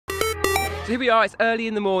So here we are, it's early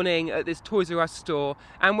in the morning at this Toys R Us store,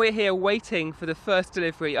 and we're here waiting for the first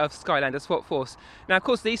delivery of Skylanders Swap Force. Now of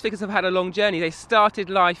course these figures have had a long journey. They started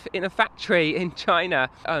life in a factory in China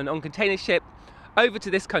on container ship over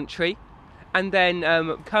to this country and then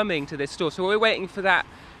coming to this store. So we're waiting for that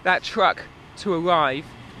truck to arrive,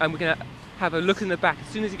 and we're going to have a look in the back as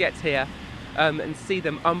soon as it gets here and see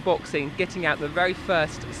them unboxing, getting out the very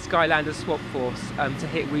first Skylanders Swap Force to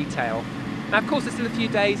hit retail. Now of course there's still a few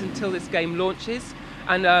days until this game launches,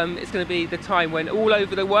 and it's going to be the time when all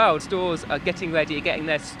over the world stores are getting ready, getting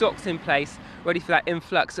their stocks in place, ready for that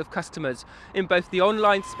influx of customers in both the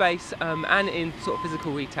online space and in sort of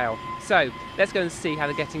physical retail. So let's go and see how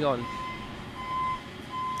they're getting on.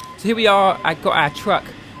 So here we are, I've got our truck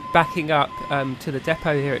backing up to the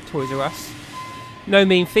depot here at Toys R Us. No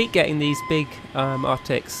mean feat getting these big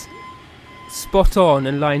Arctics spot on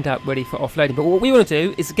and lined up ready for offloading, but what we want to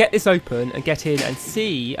do is get this open and get in and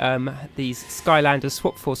see these Skylanders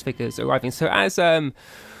Swap Force figures arriving. So as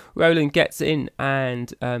Roland gets in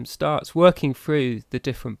and starts working through the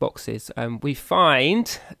different boxes, we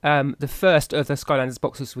find the first of the Skylanders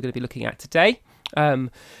boxes we're going to be looking at today,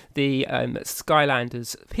 the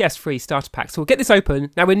Skylanders PS3 Starter Pack. So we'll get this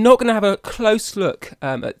open. Now we're not going to have a close look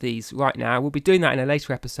at these right now. We'll be doing that in a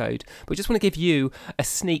later episode, but we just want to give you a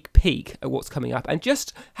sneak peek at what's coming up and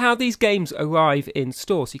just how these games arrive in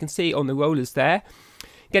store. So you can see on the rollers there,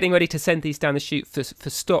 getting ready to send these down the chute for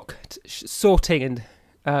stock sorting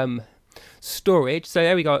and storage. So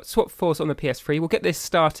there we go, Swap Force on the PS3. We'll get this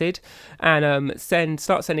started and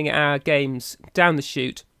start sending our games down the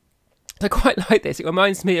chute. I quite like this. It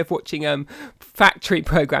reminds me of watching factory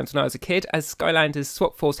programs when I was a kid, as Skylanders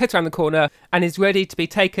Swap Force heads around the corner and is ready to be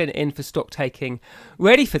taken in for stock taking,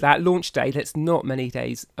 ready for that launch day that's not many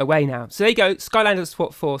days away now. So there you go, Skylanders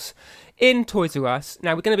Swap Force in Toys R Us.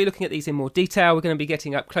 Now we're going to be looking at these in more detail. We're going to be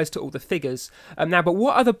getting up close to all the figures now, but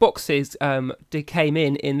what other boxes came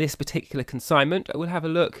in this particular consignment? We'll have a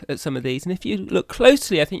look at some of these, and if you look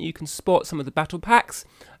closely I think you can spot some of the battle packs,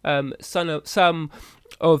 some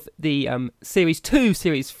of the Series 2,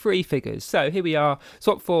 Series 3 figures. So here we are,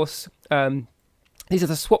 Swap Force. These are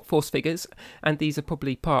the Swap Force figures, and these are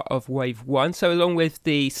probably part of Wave 1. So along with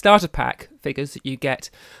the Starter Pack figures that you get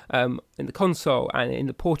in the console and in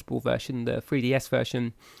the portable version, the 3DS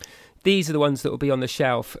version, these are the ones that will be on the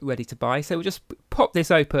shelf ready to buy. So we'll just pop this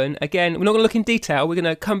open. Again, we're not going to look in detail. We're going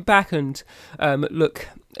to come back and look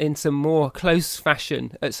in some more close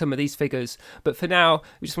fashion at some of these figures. But for now,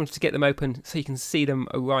 we just wanted to get them open so you can see them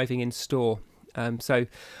arriving in store. So as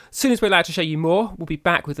soon as we're allowed to show you more, we'll be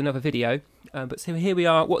back with another video. But so here we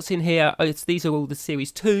are. What's in here? These are all the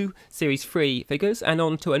Series 2, Series 3 figures. And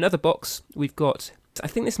on to another box, we've got, I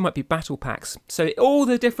think this might be battle packs. So all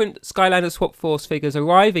the different Skylanders Swap Force figures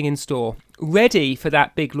arriving in store, ready for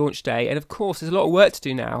that big launch day. And of course, there's a lot of work to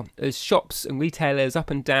do now as shops and retailers up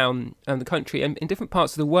and down the country and in different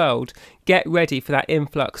parts of the world get ready for that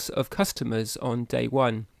influx of customers on day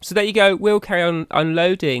one. So there you go. We'll carry on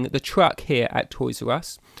unloading the truck here at Toys R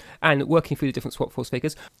Us and working through the different Swap Force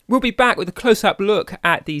figures. We'll be back with a close-up look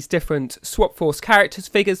at these different Swap Force characters,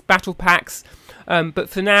 figures, battle packs. But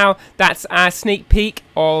for now, that's our sneak peek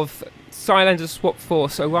of Skylanders Swap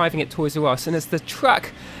Force arriving at Toys R Us. And as the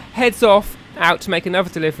truck heads off out to make another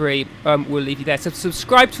delivery, we'll leave you there. So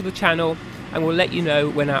subscribe to the channel and we'll let you know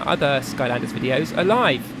when our other Skylanders videos are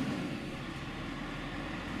live.